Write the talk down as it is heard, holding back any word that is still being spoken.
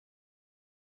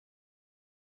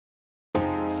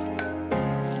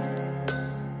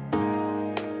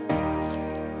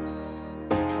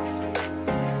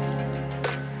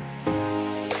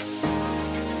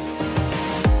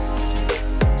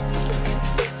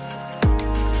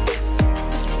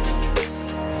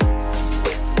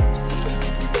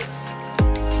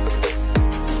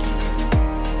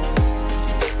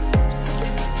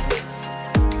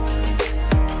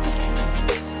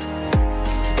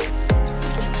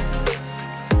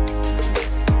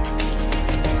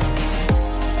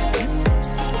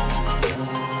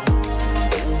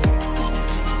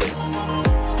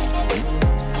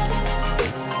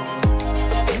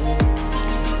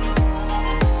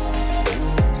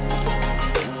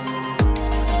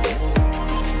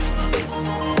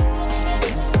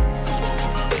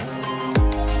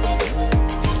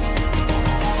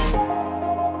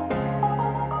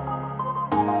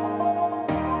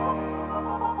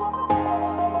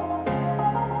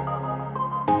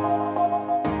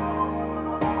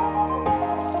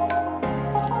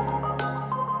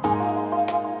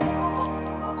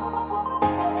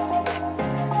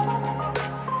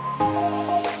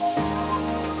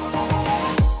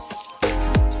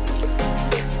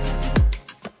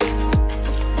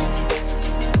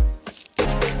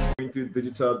interactive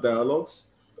digital dialogues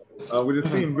with the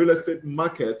theme real estate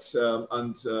market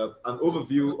and an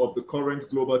overview of the current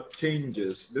global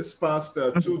changes. This past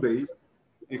 2 days,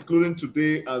 including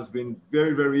today, has been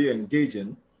very, very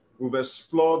engaging. We've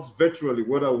explored virtually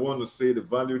what I want to say the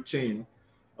value chain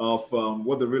of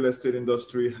what the real estate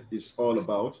industry is all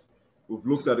about. We've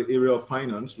looked at the area of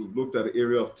finance, we've looked at the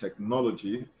area of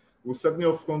technology, we've certainly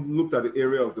looked at the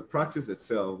area of the practice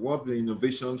itself, what the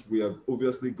innovations we are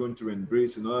obviously going to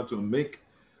embrace in order to make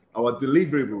our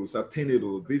deliverables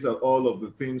attainable. These are all of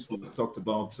the things we've talked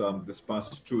about this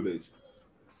past 2 days.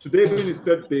 Today being the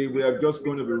third day, we are just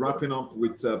going to be wrapping up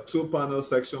with 2 panel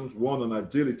sections, one on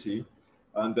agility.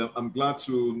 And I'm glad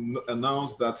to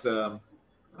announce that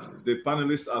the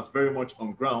panelists are very much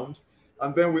on ground.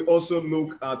 And then we also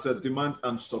look at demand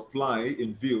and supply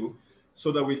in view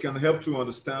so that we can help to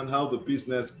understand how the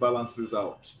business balances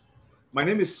out. My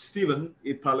name is Stephen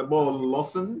Ipalebo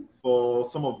Lawson. For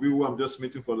some of you who I'm just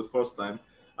meeting for the first time,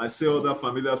 I see other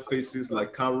familiar faces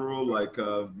like Carol, like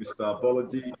Mr.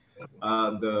 Apology,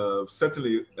 and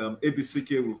certainly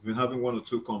ABCK, we've been having 1 or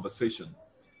 2 conversations.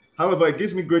 However, it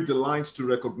gives me great delight to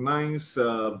recognize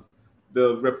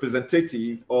the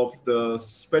representative of the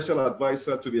Special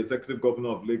Advisor to the Executive Governor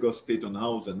of Lagos State on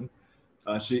Housing.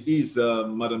 She is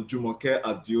Madam Jumoke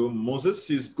Adio-Moses.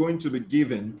 She's going to be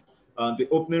giving the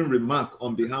opening remark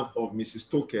on behalf of Mrs.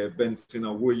 Toke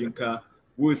Benson-Awoyinka,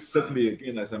 who is certainly,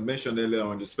 again, as I mentioned earlier,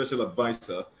 on the Special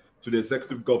Advisor to the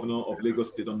Executive Governor of Lagos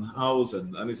State on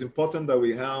Housing. And it's important that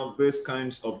we have these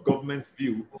kinds of government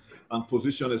view and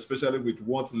position, especially with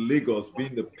what Lagos,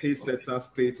 being the pace-setter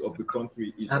state of the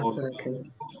country, is all about.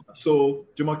 So,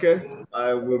 Jumoke,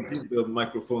 I will give the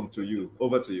microphone to you.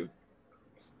 Over to you.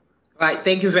 Right.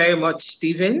 Thank you very much,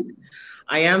 Stephen.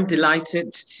 I am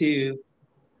delighted to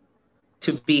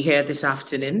be here this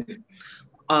afternoon.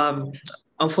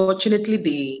 Unfortunately,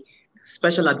 the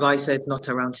Special Advisor is not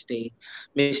around today.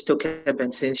 Ms. Toke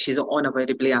Benson, she's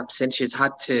unavoidably absent. She's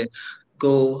had to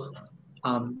go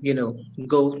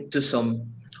go do some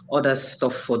other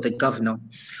stuff for the governor.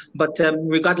 But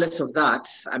regardless of that,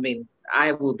 I mean,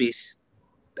 I'll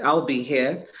be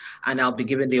here and I'll be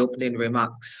giving the opening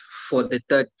remarks for the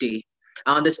 3rd day.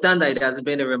 I understand that it has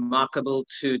been a remarkable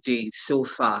 2 days so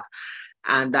far,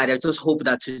 and that I just hope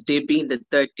that today being the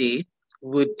 3rd day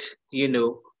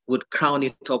would crown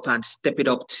it up and step it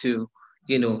up to,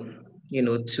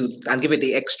 and give it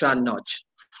the extra nudge.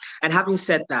 And having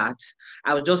said that,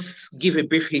 I'll just give a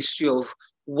brief history of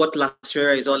what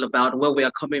LASRERA is all about, where we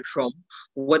are coming from,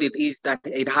 what it is that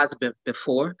it has been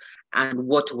before, and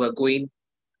what we're going,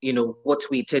 what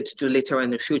we intend to do later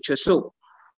in the future. So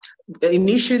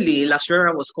initially,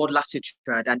 LASRERA was called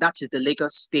LASITRAD, and that is the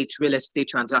Lagos State Real Estate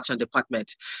Transaction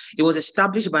Department. It was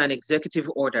established by an executive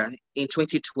order in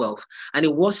 2012, and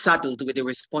it was saddled with the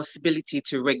responsibility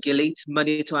to regulate,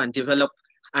 monitor, and develop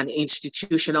an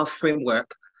institutional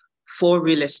framework for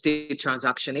real estate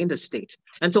transaction in the state.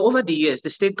 And so over the years, the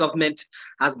state government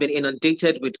has been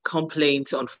inundated with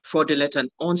complaints on fraudulent and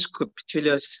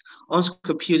unscrupulous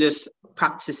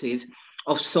practices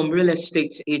of some real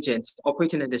estate agents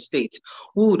operating in the state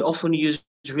who would often use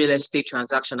real estate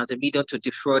transaction as a medium to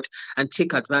defraud and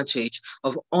take advantage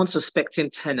of unsuspecting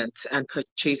tenants and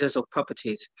purchasers of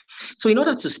properties. So in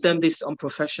order to stem these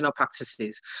unprofessional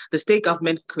practices, the state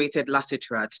government created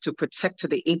LASITRAD to protect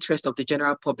the interest of the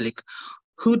general public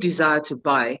who desire to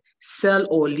buy, sell,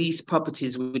 or lease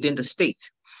properties within the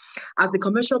state. As the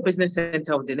commercial business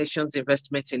center of the nation's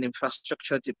investment in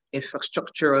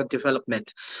infrastructural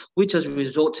development, which has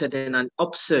resulted in an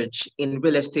upsurge in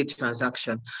real estate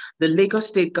transaction, the Lagos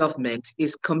state government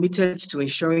is committed to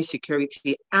ensuring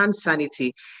security and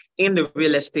sanity in the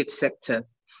real estate sector.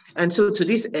 And so to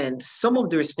this end, some of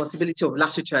the responsibility of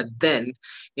LASITRAD then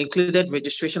included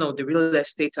registration of the real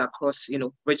estate across,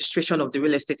 registration of the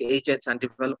real estate agents and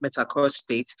developments across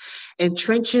states,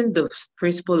 entrenching the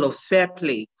principle of fair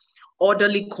play,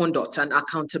 orderly conduct and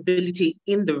accountability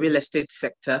in the real estate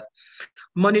sector,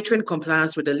 monitoring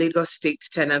compliance with the Lagos State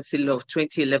Tenancy Law of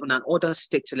 2011 and other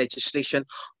state legislation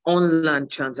on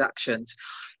land transactions,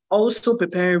 also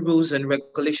preparing rules and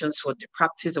regulations for the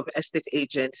practice of estate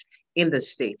agents in the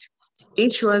state,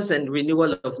 issuance and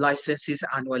renewal of licenses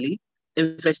annually,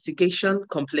 investigation,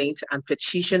 complaints, and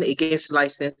petition against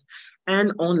licensed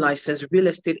and unlicensed real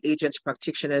estate agents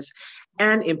practitioners,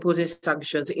 and imposing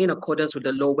sanctions in accordance with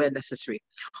the law where necessary.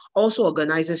 Also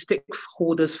organizing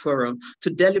stakeholders forum to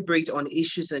deliberate on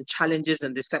issues and challenges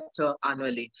in the sector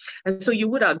annually. And so you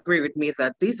would agree with me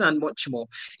that this and much more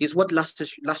is what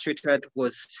LASRERA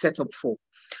was set up for.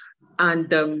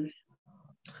 And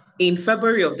in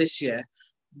February of this year,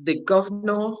 the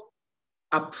governor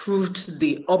approved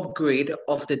the upgrade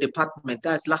of the department,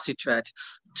 that's LASRERA,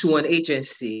 to an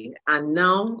agency, and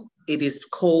now it is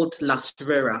called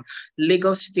LASRERA,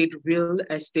 Lagos State Real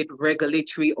Estate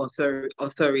Regulatory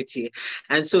Authority.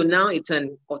 And so now it's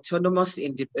an autonomous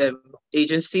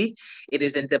agency. It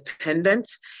is independent,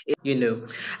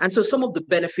 And so some of the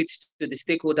benefits to the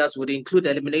stakeholders would include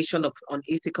elimination of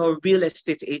unethical real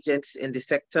estate agents in the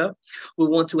sector. We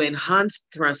want to enhance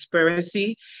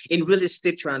transparency in real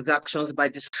estate transactions by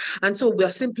this. And so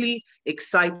we're simply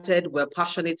excited, we're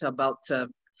passionate about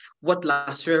what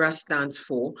LASRERA stands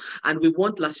for, and we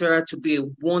want LASRERA to be a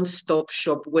one-stop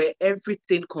shop where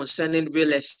everything concerning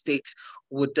real estate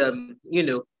would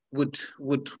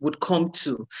come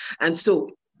to. And so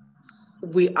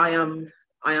I am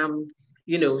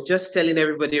just telling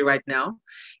everybody right now,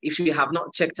 if you have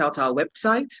not checked out our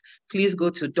website, please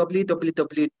go to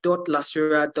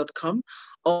www.lasrera.com.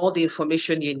 All the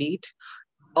information you need,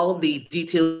 all the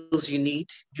details you need,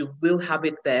 you will have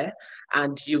it there.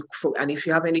 And if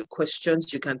you have any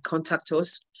questions, you can contact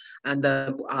us. And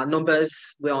our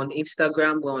numbers, we're on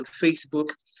Instagram, we're on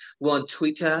Facebook, we're on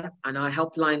Twitter, and our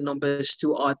helpline numbers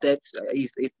too are there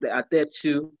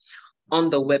too on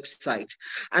the website.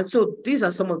 And so these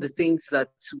are some of the things that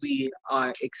we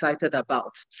are excited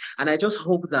about. And I just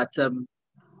hope that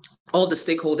all the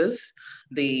stakeholders,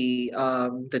 the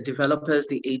developers,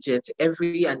 the agents,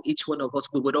 every and each one of us,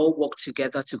 we would all work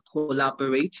together to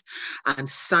collaborate and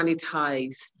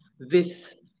sanitize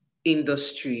this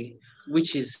industry,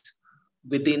 which is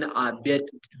within our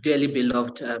dearly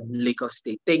beloved Lagos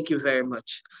State. Thank you very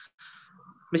much.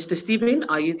 Mr. Stephen,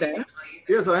 are you there?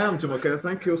 Yes, I am, Jumoke.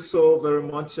 Thank you so very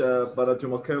much, Brother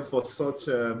Jumoke, for such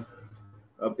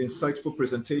insightful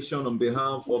presentation on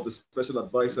behalf of the Special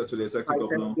Advisor to the Executive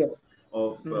Governor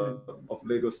of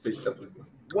Lagos State.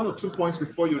 One or 2 points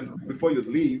before you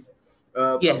leave.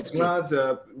 Yes, I'm glad.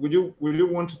 Would you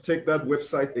want to take that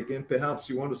website again? Perhaps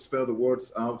you want to spell the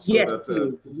words out. So yes, that,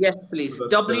 please. Yes, please. So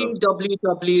that,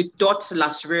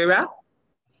 www.lasrera.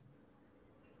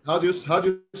 How do you spell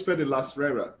the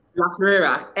LASRERA?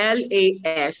 LASRERA,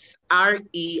 LASRERA,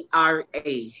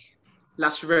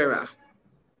 LASRERA.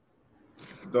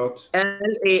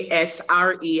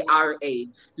 LASRERA,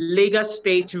 Lagos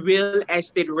State Real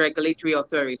Estate Regulatory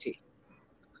Authority.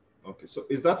 Okay, so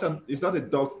is that a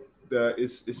dot?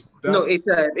 Is that? No, it's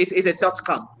a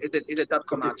 .com. It's a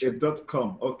 .com. Okay, a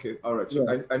 .com. Okay, all right. So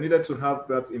yes. I needed to have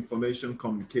that information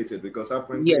communicated because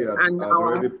apparently yes, and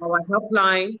our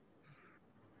helpline.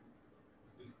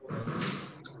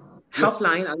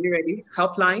 Helpline, are you ready?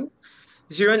 Helpline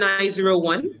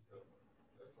 0901.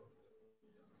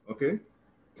 Okay.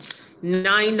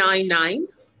 999.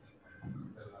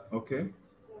 Okay.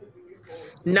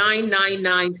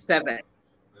 9997.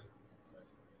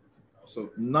 So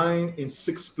 9 in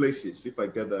 6 places, if I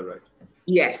get that right.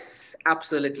 Yes,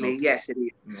 absolutely. Okay. Yes, it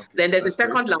is. Okay. Then there's a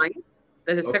second line.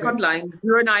 There's a second line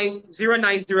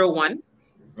 0901.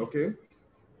 Okay.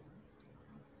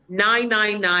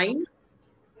 999.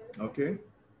 Okay.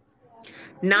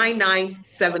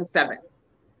 9977.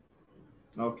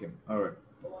 Okay. All right.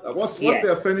 What's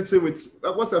the affinity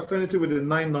with the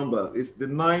 9 number? Is the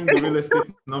 9 the real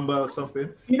estate number or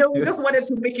something? We just wanted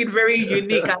to make it very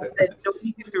unique and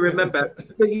easy to remember.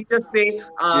 So you just say,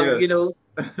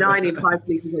 9 in 5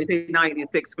 places, or you say 9 in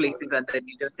 6 places, and then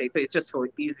you just say, so it's just for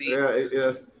easy.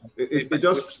 Yeah. It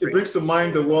brings to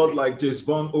mind the word like James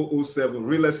Bond 007,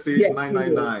 real estate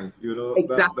 999.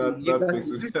 Exactly. That makes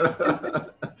it.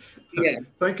 Yeah.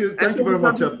 Thank you very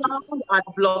much. At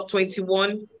block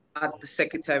 21 at the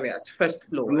Secretariat, first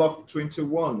floor. Block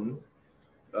 21.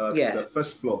 The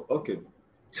first floor. Okay.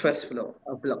 First floor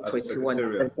of block 21.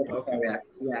 Secretariat. Okay.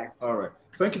 Yeah. All right.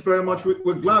 Thank you very much.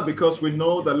 We're glad because we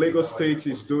know that Lagos State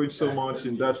is doing so much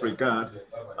in that regard.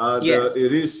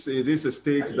 It is a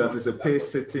state that is a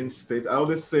pace-setting state. I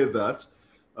always say that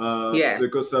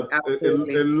because a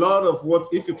lot of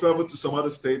if you travel to some other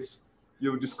states,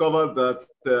 you discover that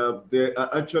they are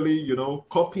actually,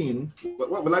 copying.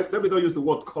 Let me not use the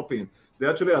word copying. They're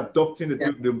actually adopting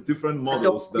the different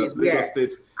models that Lagos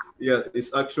State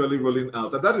is actually rolling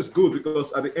out. And that is good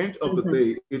because at the end of the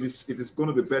day, it is going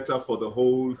to be better for the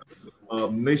whole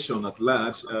nation at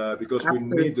large because we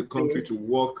need the country to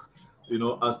work,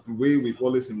 as the way we've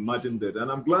always imagined it. And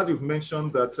I'm glad you've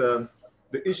mentioned that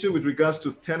the issue with regards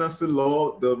to tenancy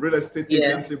law, the real estate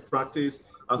agency practice,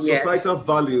 and societal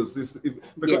values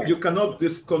because you cannot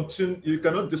disconnect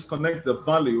the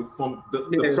value from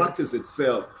the practice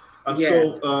itself. And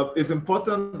so it's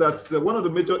important that one of the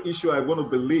major issues I want to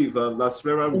believe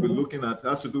LASRERA will be looking at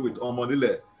has to do with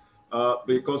Omonile.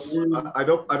 because I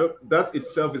don't, that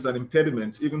itself is an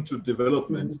impediment even to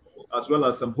development, as well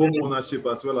as some home ownership,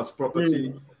 as well as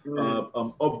property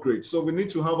upgrade. So we need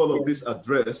to have all of this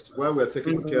addressed while we're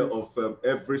taking care of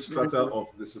every strata of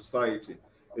the society.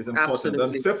 Is important.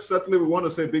 Absolutely. And certainly we want to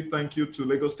say a big thank you to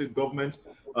Lagos State Government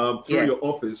through your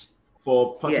office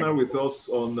for partnering with us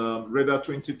on REDA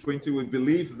 2020. We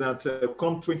believe that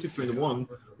come 2021,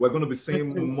 we're going to be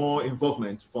seeing more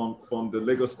involvement from the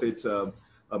Lagos State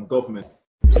government.